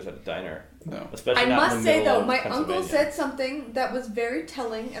 oysters at a diner. No. Especially I not must in the say middle though, of my uncle Pennsylvania. said something that was very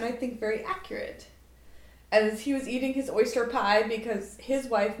telling and I think very accurate. As he was eating his oyster pie because his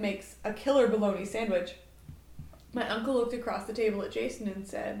wife makes a killer bologna sandwich, my uncle looked across the table at Jasen and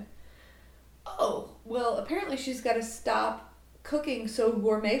said, "Oh, well, apparently she's got to stop cooking so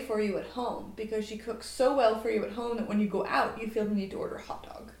gourmet for you at home because she cooks so well for you at home that when you go out, you feel the need to order a hot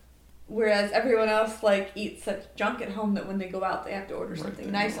dog." Whereas everyone else like eats such junk at home that when they go out, they have to order something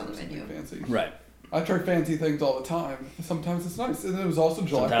nice on the menu. Fancy. Right. I try fancy things all the time. Sometimes it's nice. And it was also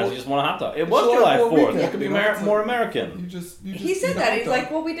July 4th. Sometimes you just want a hot dog. It It's was July July 4th 4th. weekend, That could be you know, it's more like- American. You just He said eat a that. hot He's dog.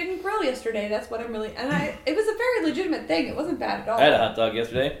 like, well, we didn't grill yesterday. That's what I'm really... And it was a very legitimate thing. It wasn't bad at all. I had a hot dog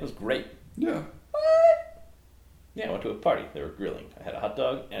yesterday. It was great. Yeah. What? Yeah, I went to a party. They were grilling. I had a hot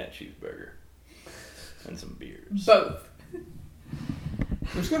dog and a cheeseburger. And some beers. Both.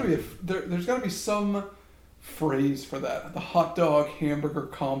 There's gotta be some phrase for that. The hot dog hamburger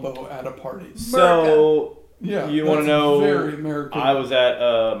combo at a party. So, Yeah. you want to that's know... Very American. I was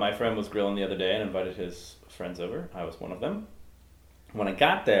at... my friend was grilling the other day and invited his friends over. I was one of them. When I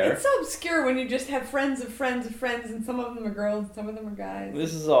got there... It's so obscure when you just have friends of friends of friends, and some of them are girls, and some of them are guys.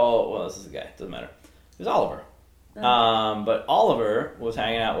 This is all... Well, this is a guy. Doesn't matter. It was Oliver. Okay. But Oliver was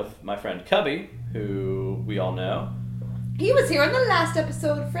hanging out with my friend Cubby, who we all know. He was here on the last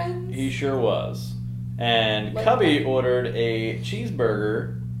episode, friends. He sure was. And Like Cubby that. ordered a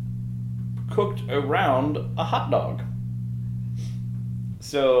cheeseburger cooked around a hot dog.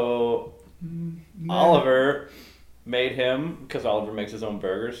 So Oliver made him, because Oliver makes his own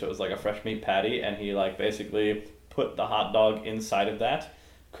burgers, so it was like a fresh meat patty, and he like basically put the hot dog inside of that,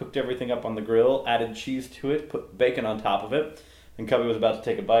 cooked everything up on the grill, added cheese to it, put bacon on top of it, and Cubby was about to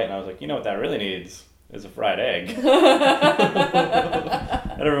take a bite, and I was like, you know what that really needs? Is a fried egg. And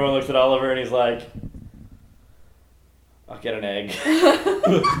everyone looks at Oliver and he's like, I'll get an egg.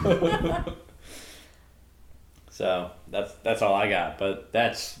 So that's all I got. But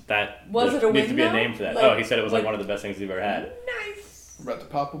that Was it a needs to be a wing, name for that. though? Oh, he said it was like Like- one of the best things he's ever had. Nice. We're about to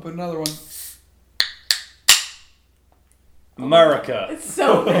pop open another one. America. It's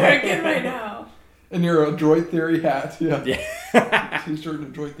so American right now. And your Droid Theory hat. Yeah. Yeah. T-shirt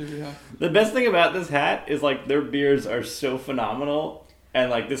and a Droid Theory hat. The best thing about this hat is like their beers are so phenomenal, and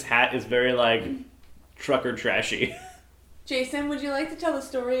like this hat is very like trucker trashy. Jasen, would you like to tell the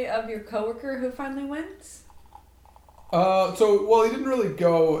story of your coworker who finally went? Well, he didn't really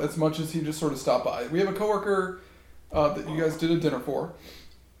go as much as he just sort of stopped by. We have a coworker that you guys did a dinner for,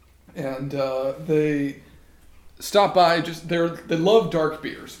 and they stopped by. They love dark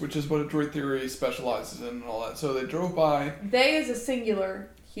beers, which is what a Droid Theory specializes in and all that. So they drove by. They is a singular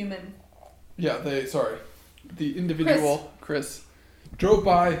human. Yeah, the individual Chris drove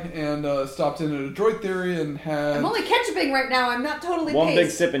by and stopped in at a Droid Theory and had. I'm only ketchuping right now. I'm not totally One big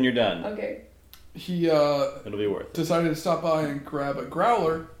paced. sip and you're done. Okay. He It'll be worth it. decided to stop by and grab a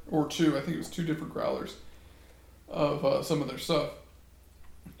growler or two. I think it was 2 different growlers of some of their stuff,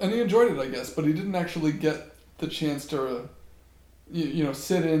 and he enjoyed it, I guess. But he didn't actually get the chance to,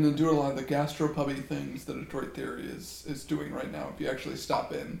 sit in and do a lot of the gastropubby things that a Droid Theory is doing right now. If you actually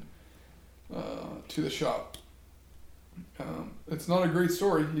stop in to the shop, it's not a great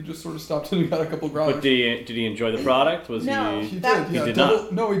story. He just sort of stopped in and got a couple growlers. But did he enjoy the product? Was No. he? He That- did. Yeah, He did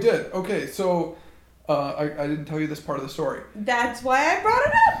double, No, he did. Okay, so I didn't tell you this part of the story. That's why I brought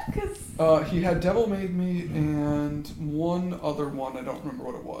it up, because... He had Devil Made Me and one other one. I don't remember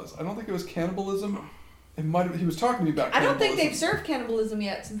what it was. I don't think it was cannibalism. It might have, he was talking to me about I don't cannibalism. think they've served cannibalism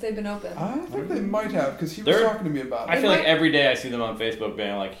yet since they've been open. I think they might have, because he was They're- talking to me about I it. feel like might- every day I see them on Facebook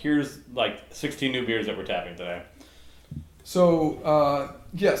being like, here's like 16 new beers that we're tapping today. So,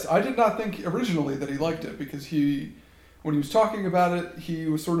 yes, I did not think originally that he liked it, because he when he was talking about it, he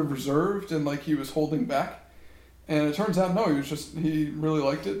was sort of reserved and like he was holding back. And it turns out, no, he really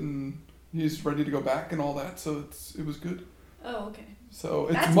liked it and he's ready to go back and all that. So it was good. Oh, okay. So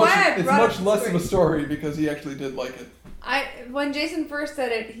it's That's much less of a story because he actually did like it. When Jason first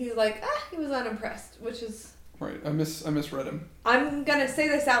said it, he's like, he was unimpressed, which is... Right, I misread him. I'm going to say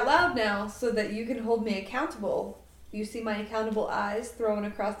this out loud now so that you can hold me accountable. You see my accountable eyes thrown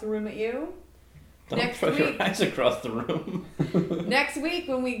across the room at you? Don't throw your eyes across the room. Next week,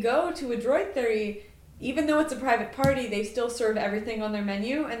 when we go to Adroit Theory, even though it's a private party, they still serve everything on their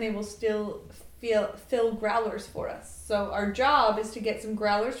menu, and they will still fill growlers for us. So our job is to get some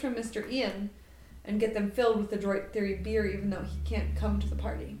growlers from Mr. Ian and get them filled with Adroit Theory beer, even though he can't come to the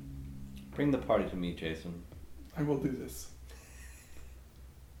party. Bring the party to me, Jason. I will do this.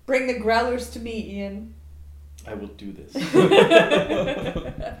 Bring the growlers to me, Ian. I will do this.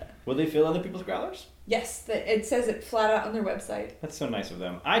 Will they fill other people's growlers? Yes, it says it flat out on their website. That's so nice of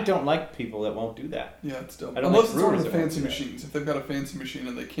them. I don't like people that won't do that. Yeah, it's dumb. I don't Unless like it's one of brewers the that won't fancy do that. machines. If they've got a fancy machine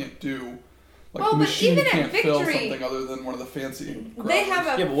and they can't do... Like Well, the but machine even at can't fill Victory, something other than one of the fancy growlers. They have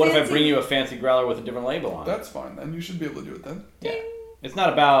a Yeah, but what if I fancy- bring you a fancy growler with a different label on it? That's fine, then. You should be able to do it then. Yeah. It's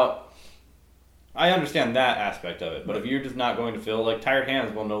not about... I understand that aspect of it, but if you're just not going to fill... Like, Tired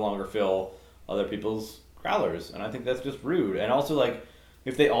Hands will no longer fill other people's growlers, and I think that's just rude. And also, like,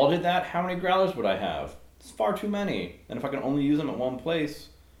 if they all did that, how many growlers would I have? It's far too many. And if I can only use them at one place,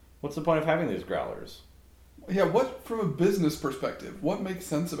 what's the point of having these growlers? Yeah, what, from a business perspective, what makes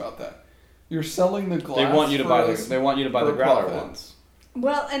sense about that? You're selling the glass. They want you to buy for they want you to buy for the a growler profit. once.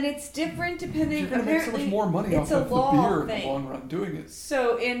 Well, and it's different depending... You're going to make so much more money off it's a of the law beer in thing. the long run doing it.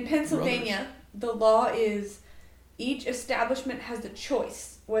 So in Pennsylvania, the law is each establishment has the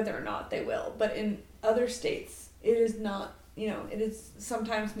choice whether or not they will. But in other states, it is not, it is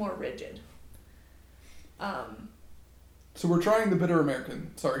sometimes more rigid. So we're trying the Bitter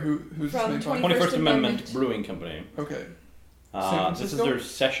American. Sorry, who's From this name? 21st Amendment Amendment Brewing Company. Okay. This is Francisco? their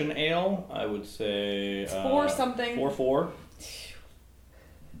session ale. I would say... It's 4 something. 4-4.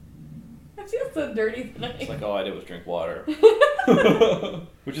 I feel so dirty It's tonight. like all I did was drink water.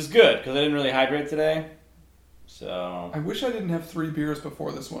 Which is good, because I didn't really hydrate today. So... I wish I didn't have 3 beers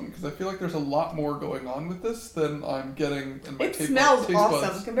before this one, because I feel like there's a lot more going on with this than I'm getting in my It taste smells taste awesome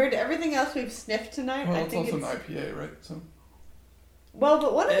buds. compared to everything else we've sniffed tonight. Well, I it's think also it's an IPA, right? So well,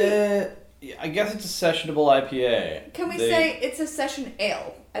 but what are the, yeah, I guess it's a sessionable IPA. can we say it's a session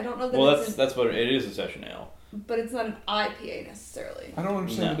ale? I don't know that Well, it's that's what it is, a session ale. but it's not an IPA necessarily. I don't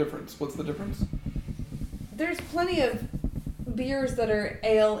understand No. the difference. What's the difference? There's plenty of beers that are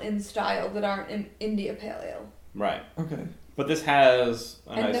ale in style that aren't an India Pale Ale. Right. Okay. But this has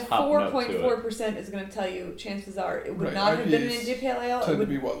a And nice the hop note to it. 4.4% is going to tell you, chances are, it would Right, not have been an IPAs India Pale Ale. It Tend to would,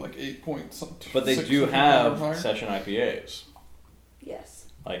 be what, like 8 point something. But they 6 do something have higher? session IPAs. yes.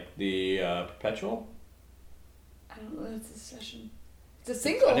 Like the Perpetual. I don't know. That's a session. It's a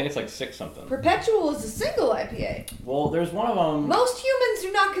single. I think it's like 6 something. Perpetual is a single IPA. Well, there's one of them... Most humans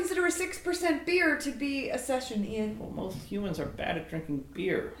do not consider a 6% beer to be a session, Ian. Well, most humans are bad at drinking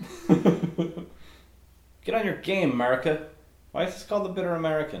beer. Get on your game, America. Why is this called the Bitter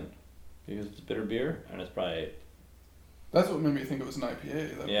American? Because it's bitter beer, and it's probably... That's what made me think it was an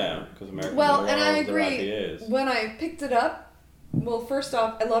IPA. That Yeah, better. because Americans Well, are and I all their agree. IPAs. When I picked it up, well, first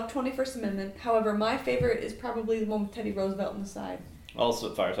off, I love 21st Amendment. However, my favorite is probably the one with Teddy Roosevelt on the side.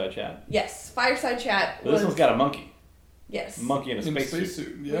 Also, Fireside Chat. Yes, Fireside Chat But was... this one's got a monkey. Yes. A monkey in a In a spacesuit.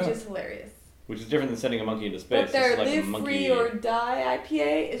 spacesuit, yeah. Which is hilarious. Which is different than sending a monkey into space. But their This is like a Live monkey... Free or Die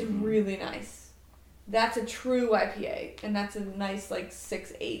IPA is really nice. That's a true IPA, and that's a nice,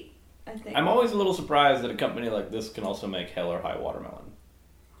 6.8, I think. I'm always a little surprised that a company like this can also make Hell or High Watermelon.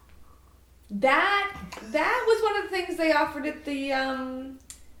 That was one of the things they offered at the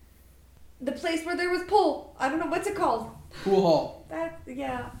place where there was pool. I don't know, what's it called? Pool Hall.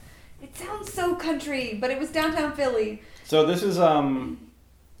 Yeah. It sounds so country, but it was downtown Philly. So this is,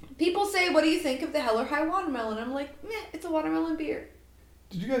 People say, what do you think of the Hell or High Watermelon? I'm like, meh, it's a watermelon beer.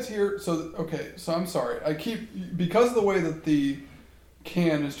 Did you guys hear? So I'm sorry. Because of the way that the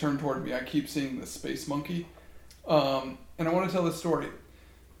can is turned toward me, I keep seeing the space monkey. And I want to tell this story.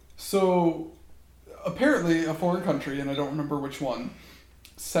 So apparently a foreign country, and I don't remember which one,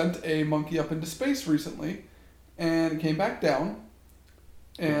 sent a monkey up into space recently and came back down.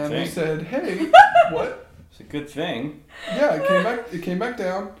 And they said, hey, what? It's a good thing. Yeah, it came back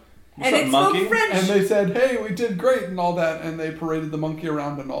down. And it spoke French. And they said, hey, we did great and all that, and they paraded the monkey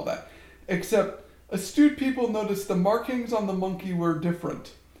around and all that. Except astute people noticed the markings on the monkey were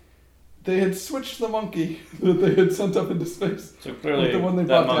different. they had switched the monkey that they had sent up into space. So clearly, the one they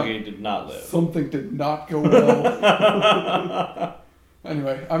that brought monkey down. did not live. Something did not go well.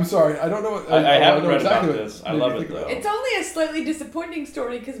 Anyway, I'm sorry. I don't know. I haven't read exactly about this. I love it, though. It's only a slightly disappointing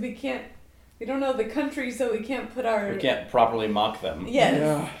story because we don't know the country, so we can't put our... We can't properly mock them. Yes.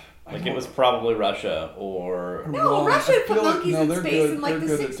 Yeah. Like, it was probably Russia or... No, Russia I put feel monkeys in they're space good. in, like,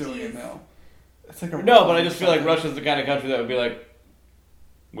 They're the good at doing 60s. it now. It's like a No, but I just feel like Russia's the kind of country that would be like,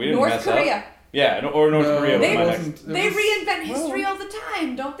 we didn't North mess Korea. up. Yeah, or North Korea was my next... They reinvent history all the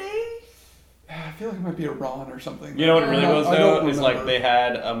time, don't they? I feel like it might be Iran or something. You know what it really was, though? It's like remember. they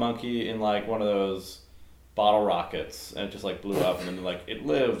had a monkey in, like, one of those bottle rockets, and it just, like, blew up, and then, like, it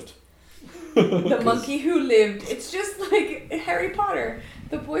lived. The monkey who lived. It's just like Harry Potter,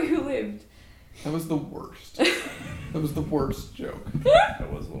 the boy who lived. That was the worst. That was the worst joke.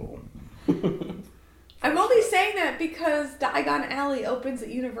 That was a little... I'm only saying that because Diagon Alley opens at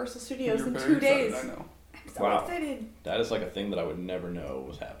Universal Studios You're in very 2 days. excited, I know. I'm so Wow. excited. That is, like, a thing that I would never know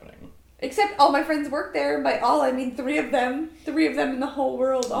was happening. Except all my friends work there. By all, I mean 3 of them. 3 of them in the whole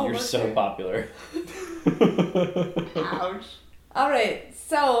world all You're work so there. popular. Ouch. All right.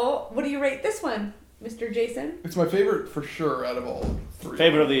 So, what do you rate this one, Mr. Jasen? It's my favorite for sure out of all 3.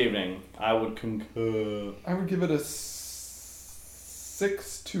 Favorite of the evening. I would concur. I would give it a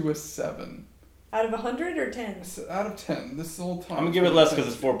 6 to a 7. Out of 100 or 10? Out of 10. This whole time. I'm gonna give it less because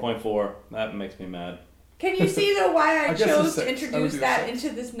it's 4.4. That makes me mad. Can you see though why I I guess a chose to 6. I would introduce do a that 6.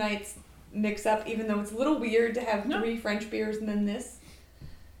 into this night's mix-up, even though it's a little weird to have 3 French beers and then this?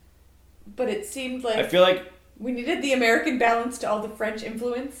 But it seemed like I feel like we needed the American balance to all the French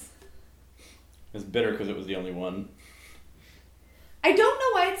influence. it's bitter because it was the only one. I don't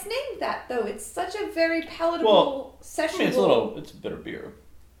know why it's named that though. It's such a very palatable, I sessionable. mean, it's a bitter beer.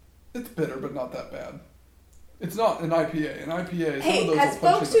 It's bitter, but not that bad. It's not an IPA. An IPA is Hey, one of those as that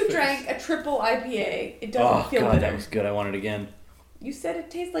punch folks you who in the face. drank a triple IPA, it doesn't feel God, bitter. that was good. I want it again. You said it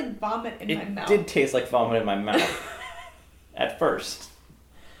tastes like vomit in my mouth. It did taste like vomit in my mouth. At first.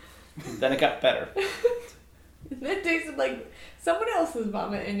 Then it got better. It tasted like someone else's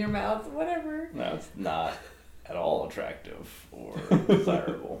vomit in your mouth. Whatever. No, it's not at all attractive or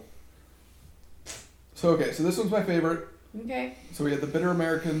desirable. So this one's my favorite. Okay. So we had the Bitter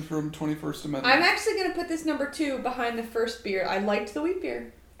American from 21st Amendment. I'm actually going to put this number 2 behind the first beer. I liked the wheat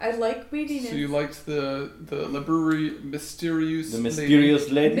beer. I like wheatiness. So you liked the La Brewery Mysterieuse The Mysterieuse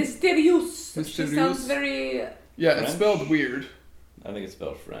Lady? Mysterieuse. She Mysterieuse. sounds very... Yeah, French? it's spelled weird. I think it's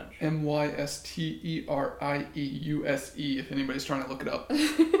spelled French. Mysterieuse, if anybody's trying to look it up.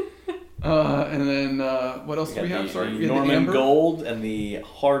 And then, what else do we have? Sorry, we had the Norman Amber. Gold and the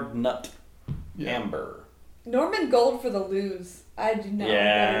Hard Nut Yeah. Amber. Norman Gold for the lose. I do not Yeah. like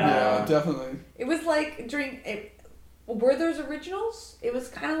that at all. Yeah, definitely. It was like Werther's Originals. It was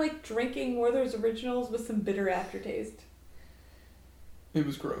kind of like drinking Werther's Originals with some bitter aftertaste. It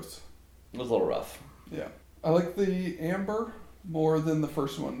was gross. It was a little rough. Yeah. I like the Amber more than the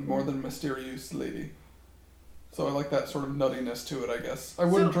first one, more than Mysterieuse Lady. So I like that sort of nuttiness to it, I guess. I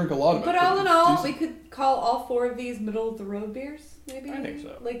wouldn't drink a lot of it. But all in it's all, decent. we could call all 4 of these middle of the road beers, maybe? I think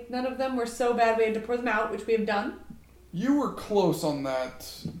so. Like, none of them were so bad we had to pour them out, which we have done. You were close on that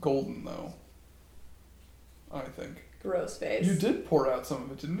golden, though. I think. Gross face. You did pour out some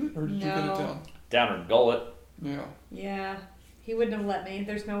of it, didn't it? Or did you get it No. down? Down her gullet. Yeah. Yeah. He wouldn't have let me.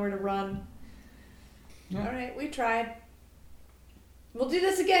 There's nowhere to run. Yeah. Alright, we tried. We'll do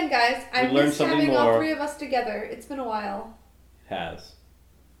this again, guys. I We learned missed something having all more. 3 of us together. It's been a while. Has.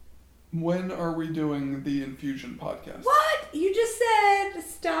 When are we doing the Infusion podcast? What? You just said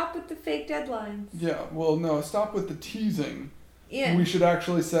stop with the fake deadlines. Yeah, well, no, stop with the teasing. Ian, We should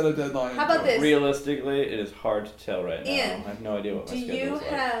actually set a deadline. How about and do it. this? Realistically, it is hard to tell right now. Ian, I have no idea what my do schedule you is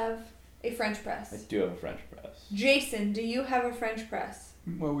like. have a French I press? do have a French press. Jason, do you have a French press?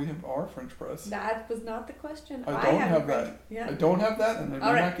 Well, we have our French press. That was not the question. I don't have a French- that. Yeah. I don't have that, and I may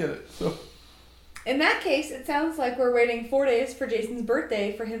All right. not get it. So In that case, it sounds like we're waiting 4 days for Jason's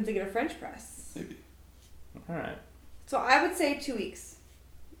birthday for him to get a French press. maybe. Alright. So I would say 2 weeks.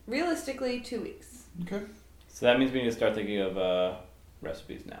 Realistically, 2 weeks. Okay. So that means we need to start thinking of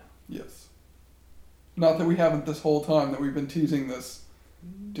recipes now. Yes. Not that we haven't this whole time that we've been teasing this,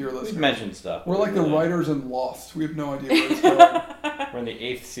 dear We've listeners. mentioned stuff. We're like the Really- writers in Lost. We have no idea where it's going. We're in the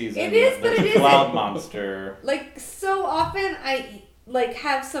 8th season. It is, of but the it isn't. Cloud Monster. Like, so often I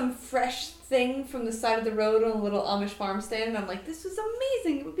have some fresh thing from the side of the road on a little Amish farm stand, and I'm like, this is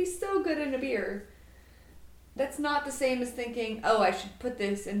amazing. It would be so good in a beer. That's not the same as thinking, oh, I should put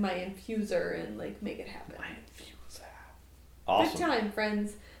this in my infuser and, like, make it happen. Awesome. Good time,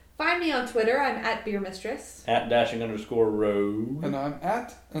 friends. Find me on Twitter. I'm at Beer Mistress. At _rogue. And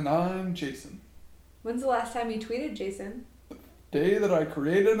I'm Jasen. When's the last time you tweeted, Jason? Day that I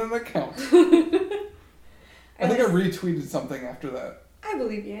created an account. I think I retweeted something after that. I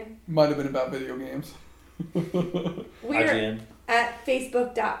believe you. Might have been about video games. We're at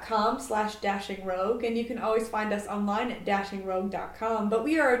facebook.com/dashingrogue, and you can always find us online at dashingrogue.com. But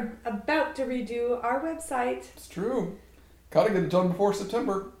we are about to redo our website. It's true. Gotta get it done before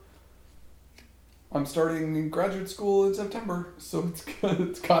September. I'm starting graduate school in September, so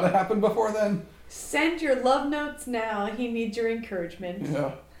it's gotta happen before then. Send your love notes now. He needs your encouragement.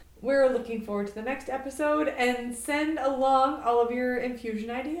 Yeah. We're looking forward to the next episode, and send along all of your infusion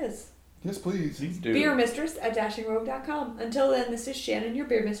ideas. Yes, please. Please do. Beer Mistress at dashingrogue.com. Until then, this is Shannon, your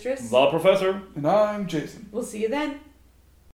Beer Mistress. The Professor. And I'm Jasen. We'll see you then.